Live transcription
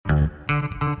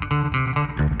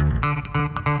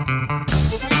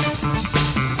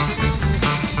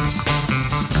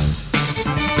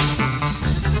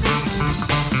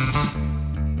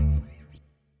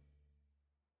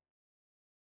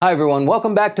Hi everyone,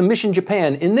 welcome back to Mission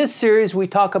Japan. In this series, we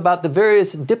talk about the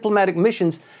various diplomatic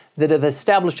missions that have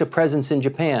established a presence in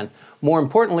Japan. More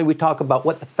importantly, we talk about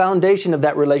what the foundation of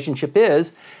that relationship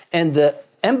is and the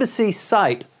embassy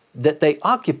site that they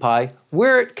occupy,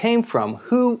 where it came from,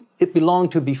 who it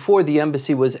belonged to before the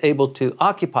embassy was able to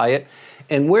occupy it,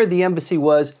 and where the embassy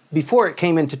was before it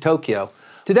came into Tokyo.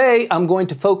 Today, I'm going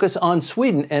to focus on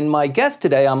Sweden, and my guest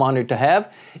today I'm honored to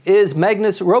have is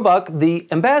Magnus Roback, the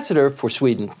ambassador for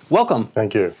Sweden. Welcome.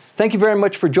 Thank you. Thank you very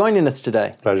much for joining us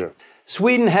today. Pleasure.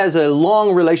 Sweden has a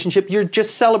long relationship. You're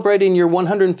just celebrating your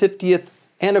 150th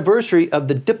anniversary of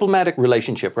the diplomatic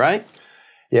relationship, right?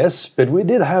 Yes, but we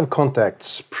did have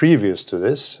contacts previous to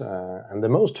this, and the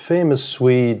most famous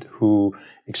Swede who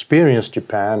experienced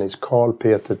Japan is Karl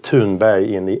Peter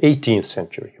Thunberg in the 18th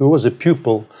century, who was a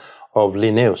pupil of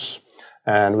Linnaeus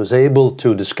and was able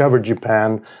to discover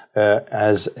Japan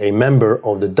as a member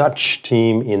of the Dutch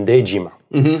team in Dejima.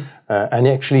 Mm-hmm. And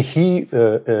actually he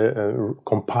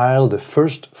compiled the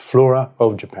first flora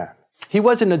of Japan. He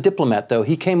wasn't a diplomat, though.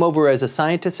 He came over as a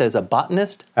scientist, as a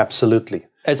botanist? Absolutely.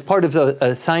 As part of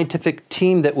a scientific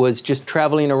team that was just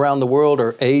traveling around the world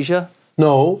or Asia?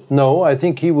 No. I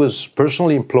think he was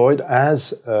personally employed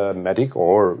as a medic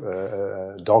or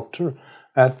a doctor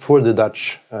for the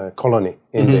Dutch colony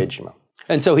in Dejima.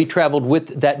 And so he traveled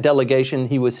with that delegation.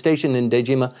 He was stationed in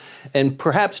Dejima and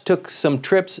perhaps took some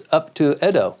trips up to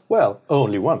Edo. Well,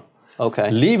 only one. Okay.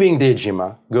 Leaving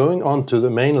Dejima, going on to the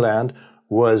mainland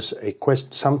was a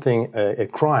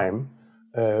crime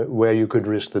where you could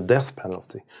risk the death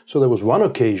penalty. So there was one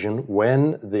occasion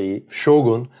when the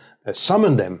shogun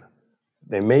summoned them.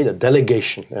 They made a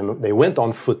delegation and they went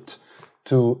on foot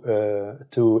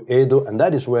to Edo, and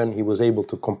that is when he was able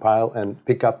to compile and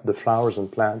pick up the flowers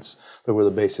and plants that were the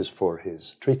basis for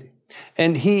his treaty.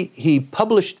 And he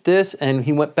published this, and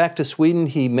he went back to Sweden.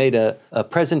 He made a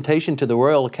presentation to the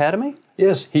Royal Academy?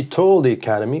 Yes, he told the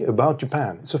Academy about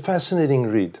Japan. It's a fascinating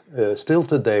read, still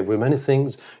today, with many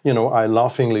things, I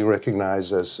laughingly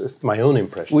recognize as my own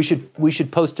impression. We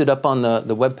should post it up on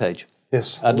the webpage.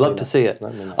 Yes. I'd love to see it.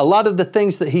 A lot of the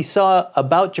things that he saw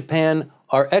about Japan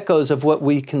are echoes of what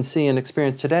we can see and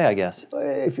experience today, I guess.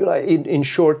 If you like, in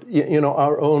short,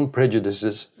 our own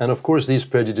prejudices, and of course these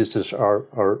prejudices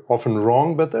are often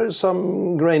wrong, but there's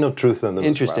some grain of truth in them.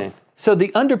 Interesting. As well. So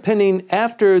the underpinning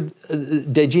after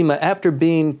Dejima, after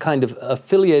being kind of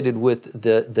affiliated with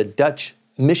the Dutch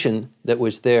mission that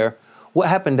was there, what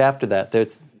happened after that?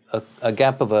 There's a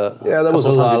gap of there was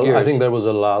a lull. Years. I think there was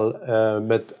a lull,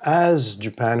 but as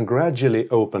Japan gradually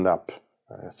opened up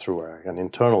through an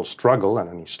internal struggle and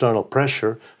an external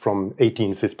pressure from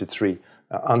 1853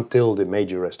 until the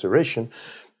Meiji Restoration,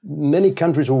 many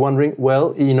countries were wondering,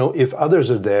 well, if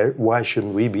others are there, why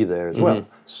shouldn't we be there as well?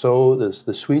 So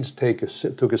the Swedes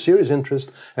took a serious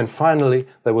interest, and finally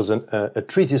there was a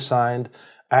treaty signed,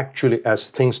 actually, as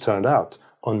things turned out,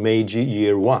 on Meiji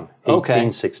Year 1,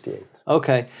 1868.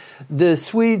 Okay. The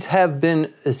Swedes have been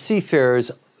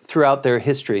seafarers throughout their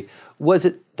history. Was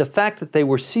it the fact that they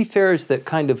were seafarers that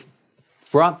kind of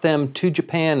brought them to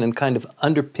Japan and kind of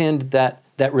underpinned that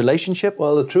relationship?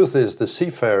 Well, the truth is the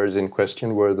seafarers in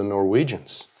question were the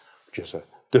Norwegians, which is a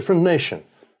different nation.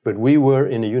 But we were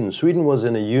in a union. Sweden was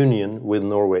in a union with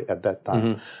Norway at that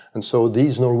time. And so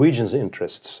these Norwegians'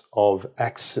 interests of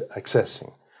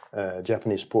accessing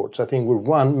Japanese ports, I think, were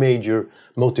one major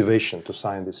motivation to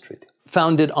sign this treaty.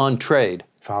 Founded on trade.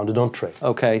 Founded on trade.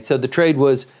 Okay, so the trade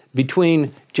was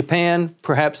between Japan,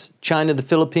 perhaps China, the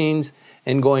Philippines,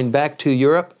 and going back to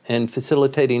Europe and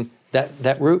facilitating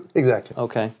that route? Exactly.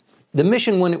 Okay. The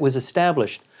mission, when it was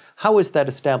established, how was that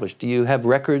established? Do you have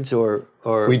records or?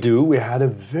 We do. We had a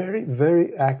very,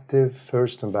 very active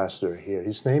first ambassador here.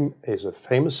 His name is a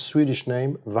famous Swedish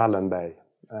name, Wallenberg.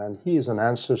 And he is an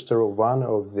ancestor of one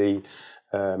of the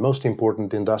most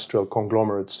important industrial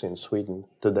conglomerates in Sweden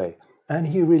today. And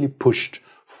he really pushed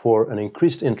for an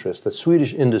increased interest that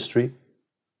Swedish industry,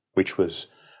 which was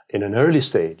in an early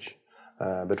stage,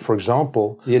 but for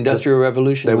example, the Industrial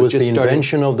Revolution there was just the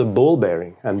invention of the ball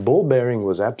bearing, and ball bearing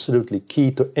was absolutely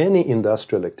key to any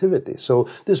industrial activity. So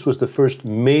this was the first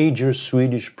major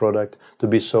Swedish product to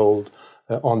be sold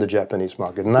on the Japanese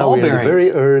market. Now we're in the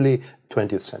very early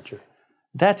 20th century.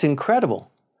 That's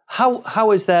incredible.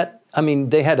 How is that? I mean,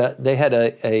 they had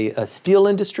a steel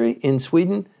industry in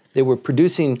Sweden. They were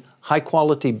producing high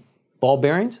quality ball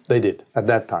bearings? They did at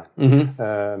that time.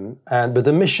 But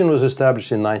the mission was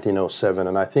established in 1907,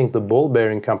 and I think the ball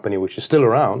bearing company, which is still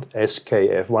around,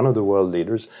 SKF, one of the world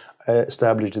leaders,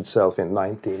 established itself in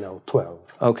 1912.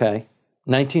 Okay.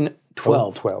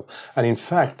 12. 12. And in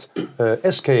fact,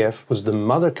 SKF was the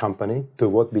mother company to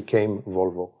what became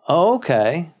Volvo.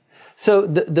 Okay. So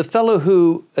the fellow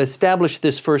who established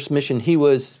this first mission, he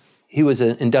was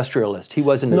an industrialist. He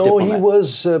wasn't a diplomat. No, he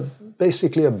was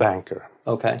basically a banker.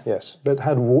 Okay. Yes, but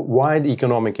had wide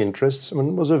economic interests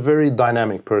and was a very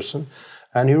dynamic person.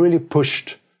 And he really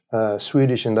pushed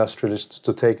Swedish industrialists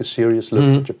to take a serious look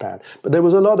at Japan. But there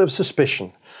was a lot of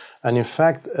suspicion. And in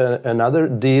fact, another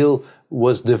deal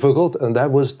was difficult, and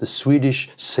that was the Swedish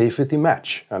safety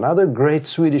match, another great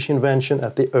Swedish invention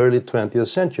at the early 20th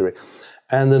century.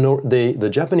 And the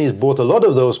Japanese bought a lot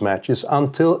of those matches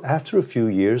until after a few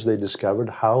years they discovered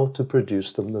how to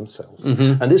produce them themselves.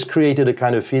 And this created a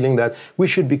kind of feeling that we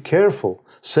should be careful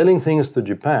selling things to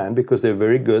Japan because they're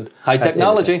very good. High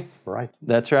technology. Right.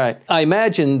 That's right. I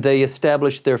imagine they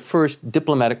established their first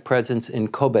diplomatic presence in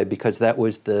Kobe because that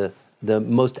was the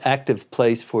most active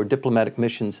place for diplomatic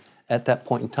missions at that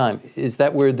point in time. Is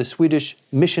that where the Swedish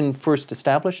mission first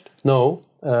established? No,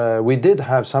 we did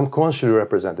have some consular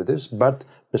representatives, but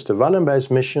Mr. Wallenberg's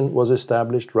mission was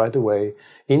established right away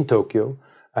in Tokyo.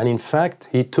 And in fact,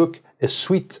 he took a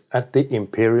suite at the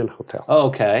Imperial Hotel.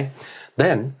 Okay.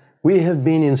 Then we have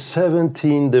been in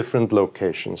 17 different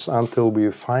locations until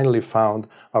we finally found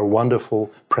our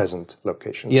wonderful present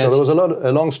location. Yes. So there was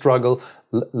a long struggle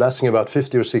lasting about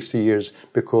 50 or 60 years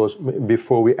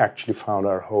before we actually found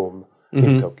our home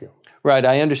in Tokyo. Right.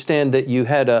 I understand that you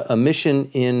had a mission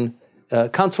a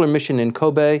consular mission in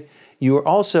Kobe. You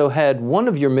also had one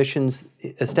of your missions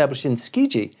established in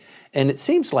Tsukiji. And it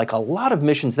seems like a lot of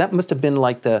missions, that must have been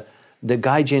like the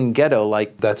Gaijin ghetto,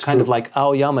 like That's kind true. of like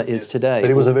Aoyama is today. But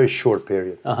it was a very short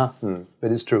period.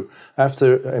 It is true.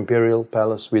 After Imperial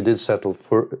Palace, we did settle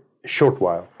for a short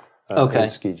while in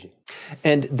Tsukiji.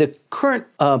 And the current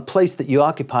place that you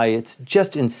occupy, it's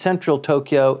just in central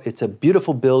Tokyo. It's a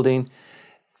beautiful building.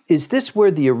 Is this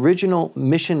where the original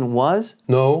mission was?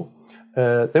 No,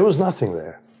 there was nothing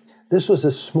there. This was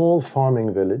a small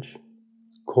farming village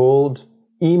called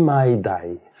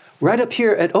Imaidai. Right up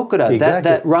here at Okuda,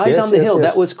 Exactly. that rise on the hill,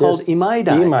 that was called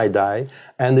Imaidai. Imaidai.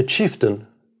 And the chieftain,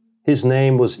 his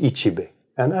name was Ichibe.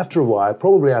 And after a while,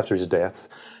 probably after his death,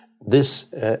 this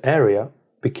area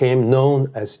became known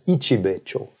as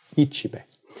Ichibecho. Ichibe.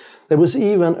 There was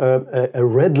even a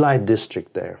red light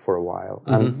district there for a while.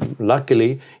 And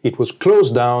luckily, it was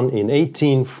closed down in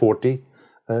 1840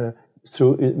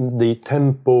 through the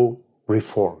Tempo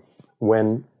reform,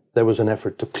 when there was an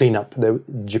effort to clean up.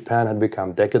 Japan had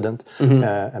become decadent,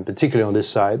 and particularly on this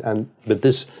side. But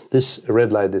this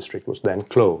red light district was then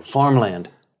closed.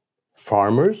 Farmland.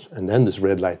 Farmers, and then this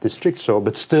red light district.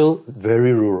 But still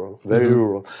very rural, very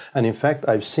rural. And in fact,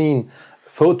 I've seen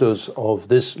photos of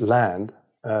this land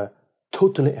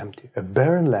totally empty, a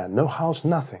barren land, no house,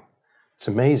 nothing. It's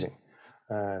amazing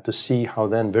to see how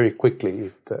then very quickly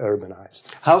it urbanized.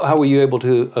 How were you able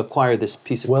to acquire this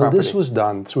piece of property? Well, this was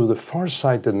done through the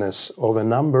farsightedness of a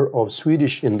number of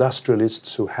Swedish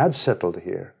industrialists who had settled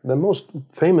here. The most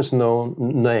famous known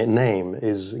name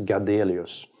is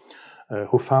Gadelius,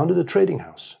 who founded a trading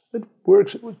house. It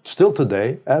works still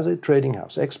today as a trading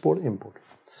house, export-import.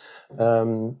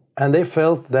 And they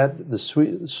felt that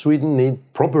Sweden needed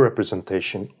proper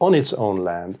representation on its own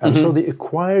land. And so they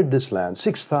acquired this land,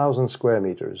 6,000 square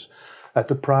meters, at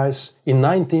the price in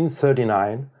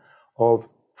 1939 of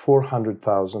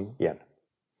 400,000 yen.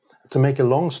 To make a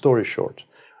long story short,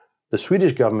 the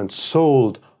Swedish government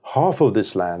sold half of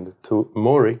this land to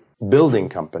Mori Building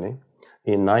Company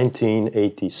in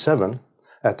 1987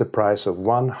 at the price of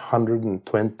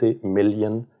 120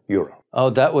 million euro. Oh,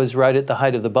 that was right at the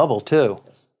height of the bubble, too.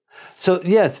 So,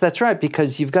 yes, that's right,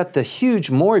 because you've got the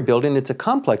huge Mori building. It's a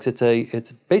complex.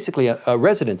 It's basically a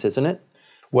residence, isn't it?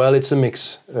 Well, it's a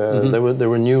mix. There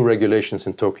were new regulations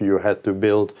in Tokyo. You had to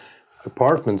build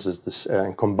apartments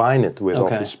and combine it with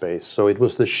office space. So it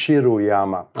was the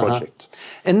Shiroyama project.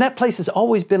 And that place has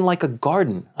always been like a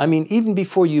garden. I mean, even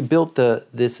before you built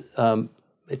this,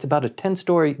 it's about a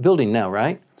 10-story building now,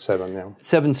 right? 7, yeah.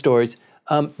 7 stories.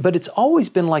 But it's always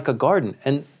been like a garden.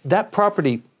 And that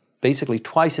property, basically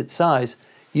twice its size,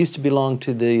 used to belong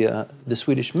to the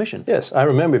Swedish mission. Yes, I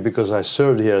remember because I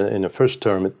served here in the first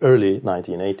term in early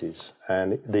 1980s.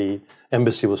 And the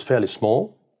embassy was fairly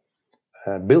small,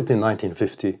 built in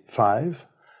 1955,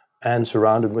 and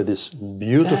surrounded with this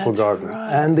beautiful garden.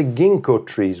 Right. And the ginkgo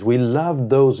trees. We loved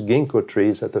those ginkgo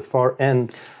trees at the far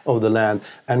end of the land.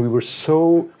 And we were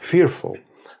so fearful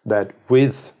that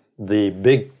with the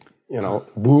big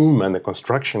boom and the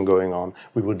construction going on,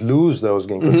 we would lose those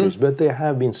ginkgo trees. But they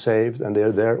have been saved, and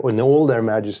they're there in all their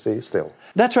majesty still.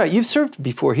 That's right. You've served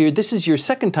before here. This is your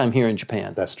second time here in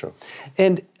Japan. That's true.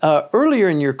 And earlier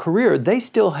in your career, they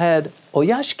still had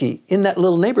oyashiki in that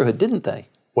little neighborhood, didn't they?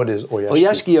 What is oyashiki?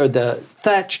 Oyashiki are the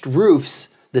thatched roofs,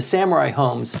 the samurai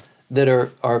homes that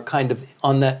are kind of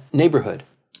on that neighborhood.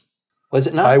 Was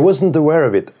it not? I wasn't aware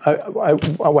of it.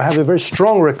 I have a very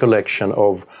strong recollection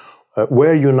of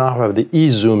where you now have the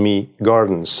Izumi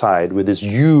Garden side with this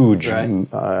huge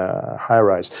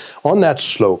high-rise. On that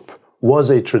slope was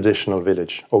a traditional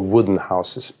village of wooden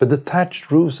houses, but the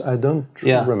thatched roofs I don't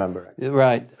remember.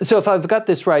 Right. So if I've got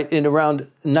this right, in around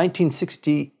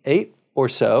 1968 or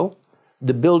so,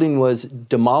 the building was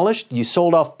demolished. You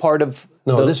sold off part of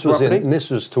the property? This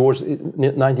was towards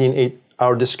 1980.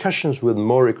 Our discussions with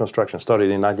Mori Construction started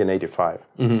in 1985,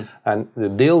 and the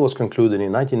deal was concluded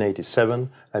in 1987,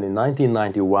 and in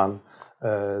 1991,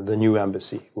 the new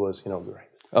embassy was inaugurated.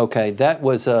 Okay, that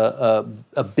was a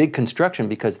big construction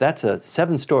because that's a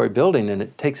 7-story building and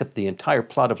it takes up the entire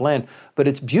plot of land, but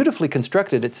it's beautifully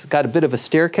constructed. It's got a bit of a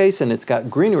staircase and it's got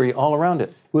greenery all around it.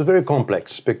 It was very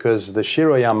complex because the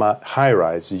Shiroyama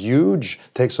high-rise is huge,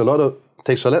 takes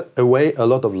away a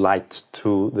lot of light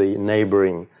to the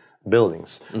neighboring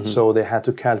buildings. So they had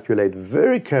to calculate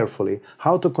very carefully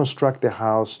how to construct the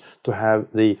house to have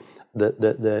the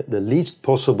least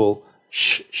possible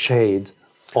shade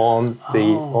on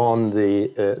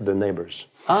the neighbors.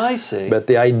 I see. But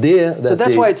the idea that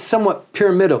that's why it's somewhat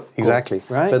pyramidal. Exactly.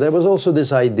 Right. But there was also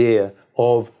this idea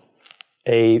of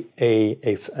a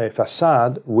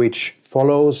facade which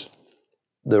follows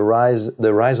the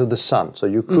rise of the sun. So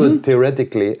you could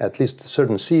theoretically, at least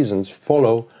certain seasons,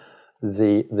 follow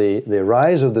the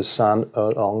rise of the sun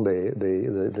along the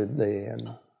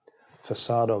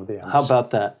facade of the embassy. How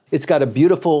about that? It's got a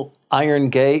beautiful iron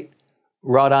gate,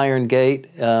 wrought iron gate,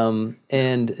 and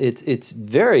it's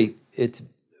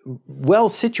well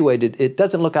situated. It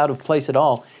doesn't look out of place at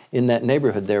all in that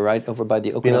neighborhood there, right over by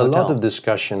the Okinawa Hotel. Been a lot of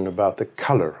discussion about the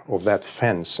color of that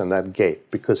fence and that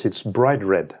gate because it's bright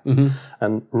red,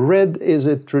 and red is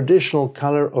a traditional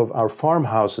color of our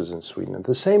farmhouses in Sweden. At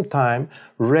the same time,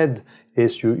 red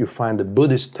is you find the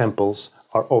Buddhist temples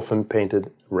are often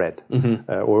painted red,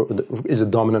 or is a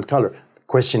dominant color. The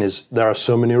question is, there are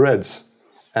so many reds.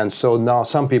 And so now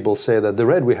some people say that the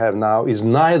red we have now is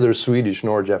neither Swedish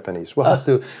nor Japanese. We'll have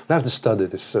to study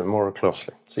this more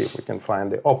closely, see if we can find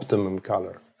the optimum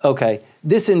color. Okay,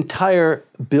 this entire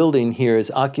building here is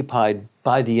occupied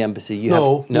by the embassy.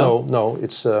 No.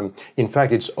 It's in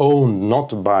fact it's owned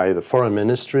not by the foreign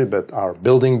ministry but our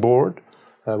building board,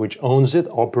 which owns it,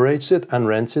 operates it, and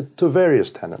rents it to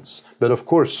various tenants. But of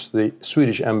course, the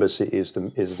Swedish embassy is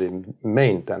the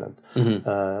main tenant.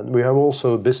 We have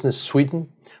also Business Sweden,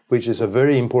 which is a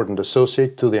very important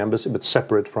associate to the embassy, but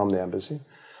separate from the embassy.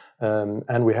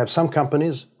 And we have some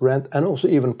companies rent, and also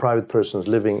even private persons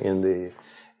living in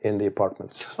the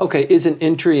apartments. Okay, is an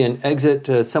entry and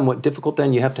exit somewhat difficult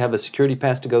then? You have to have a security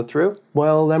pass to go through?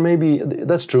 Well, there may be,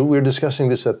 that's true. We're discussing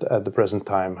this at the present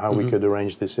time, how we could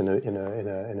arrange this in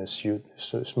a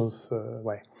smooth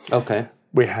way. Okay.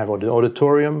 We have the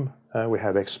auditorium, we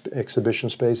have exhibition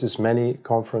spaces, many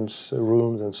conference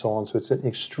rooms and so on. So it's an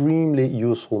extremely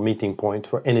useful meeting point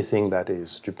for anything that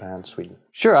is Japan, Sweden.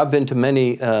 Sure, I've been to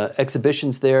many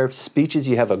exhibitions there, speeches.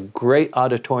 You have a great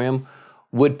auditorium,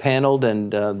 wood paneled,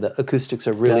 and the acoustics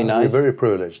are really nice. We're very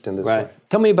privileged in this way.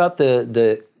 Tell me about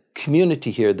the community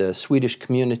here, the Swedish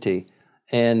community,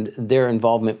 and their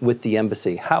involvement with the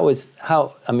embassy.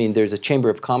 I mean, there's a Chamber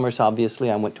of Commerce,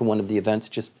 obviously. I went to one of the events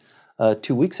just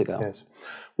 2 weeks ago. Yes.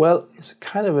 Well, it's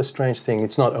kind of a strange thing.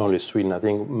 It's not only Sweden. I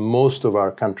think most of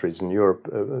our countries in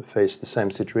Europe face the same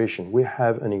situation. We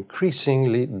have an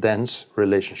increasingly dense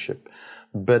relationship,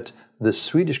 but the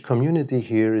Swedish community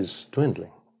here is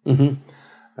dwindling.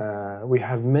 We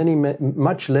have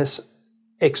much less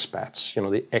expats,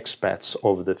 the expats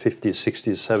of the 50s,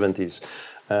 60s, 70s.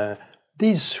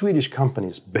 These Swedish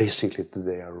companies, basically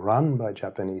today, are run by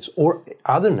Japanese or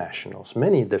other nationals,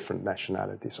 many different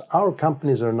nationalities. Our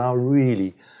companies are now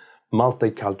really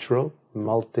multicultural,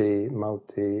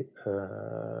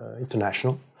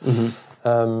 international.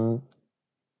 And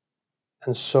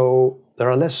so there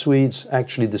are less Swedes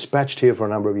actually dispatched here for a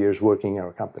number of years working in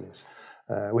our companies.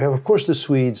 We have, of course, the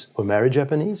Swedes who marry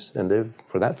Japanese and live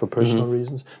for personal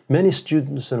reasons. Many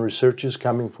students and researchers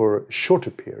coming for a shorter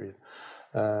period.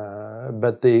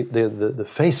 But the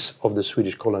face of the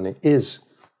Swedish colony is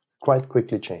quite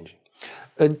quickly changing.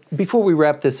 Before we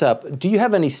wrap this up, do you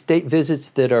have any state visits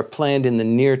that are planned in the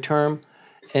near term?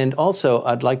 And also,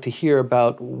 I'd like to hear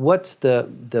about what's the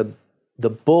the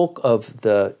bulk of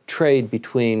the trade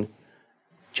between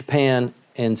Japan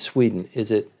and Sweden?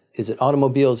 Is it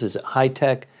automobiles? Is it high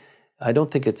tech? I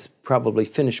don't think it's probably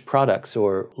finished products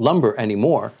or lumber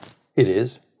anymore. It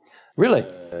is. Really?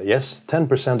 Yes,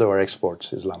 10% of our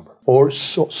exports is lumber or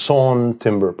sawn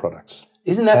timber products.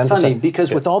 Isn't that 10%. funny? Because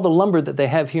Yeah. with all the lumber that they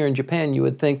have here in Japan, you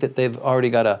would think that they've already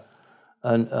got a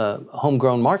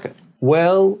homegrown market.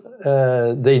 Well,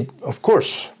 they of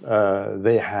course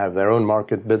they have their own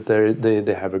market, but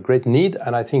they have a great need,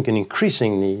 and I think an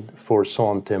increasing need for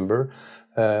sawn timber.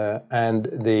 And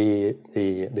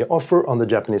the offer on the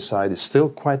Japanese side is still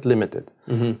quite limited.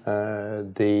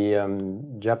 The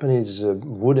Japanese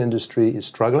wood industry is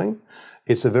struggling.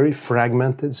 It's a very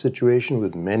fragmented situation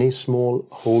with many small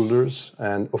holders,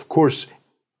 and of course,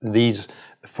 these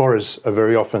forests are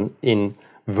very often in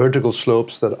vertical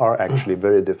slopes that are actually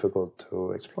very difficult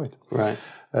to exploit. Right.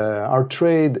 Our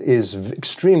trade is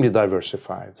extremely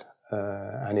diversified,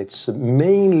 and it's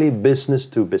mainly business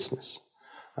to business.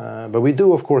 But we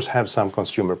do, of course, have some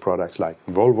consumer products like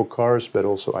Volvo cars, but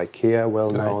also IKEA,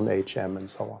 well-known, H&M, and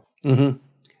so on.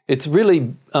 It's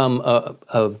really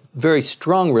a very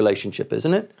strong relationship,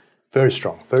 isn't it? Very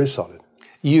strong, very solid.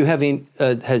 You having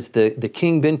has the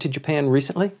king been to Japan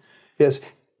recently? Yes.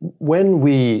 When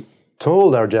we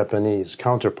told our Japanese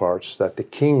counterparts that the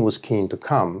king was keen to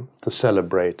come to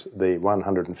celebrate the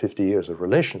 150 years of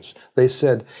relations, they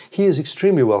said, he is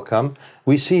extremely welcome.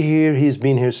 We see here he's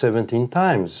been here 17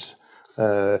 times.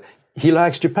 He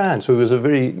likes Japan. So it was a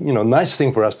very nice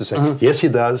thing for us to say, yes, he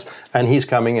does, and he's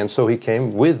coming. And so he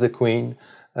came with the queen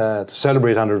to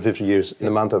celebrate 150 years in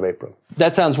the month of April.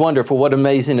 That sounds wonderful. What an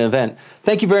amazing event.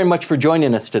 Thank you very much for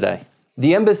joining us today.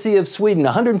 The Embassy of Sweden,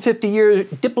 150-year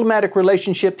diplomatic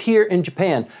relationship here in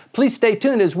Japan. Please stay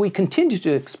tuned as we continue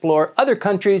to explore other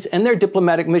countries and their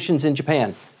diplomatic missions in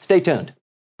Japan. Stay tuned.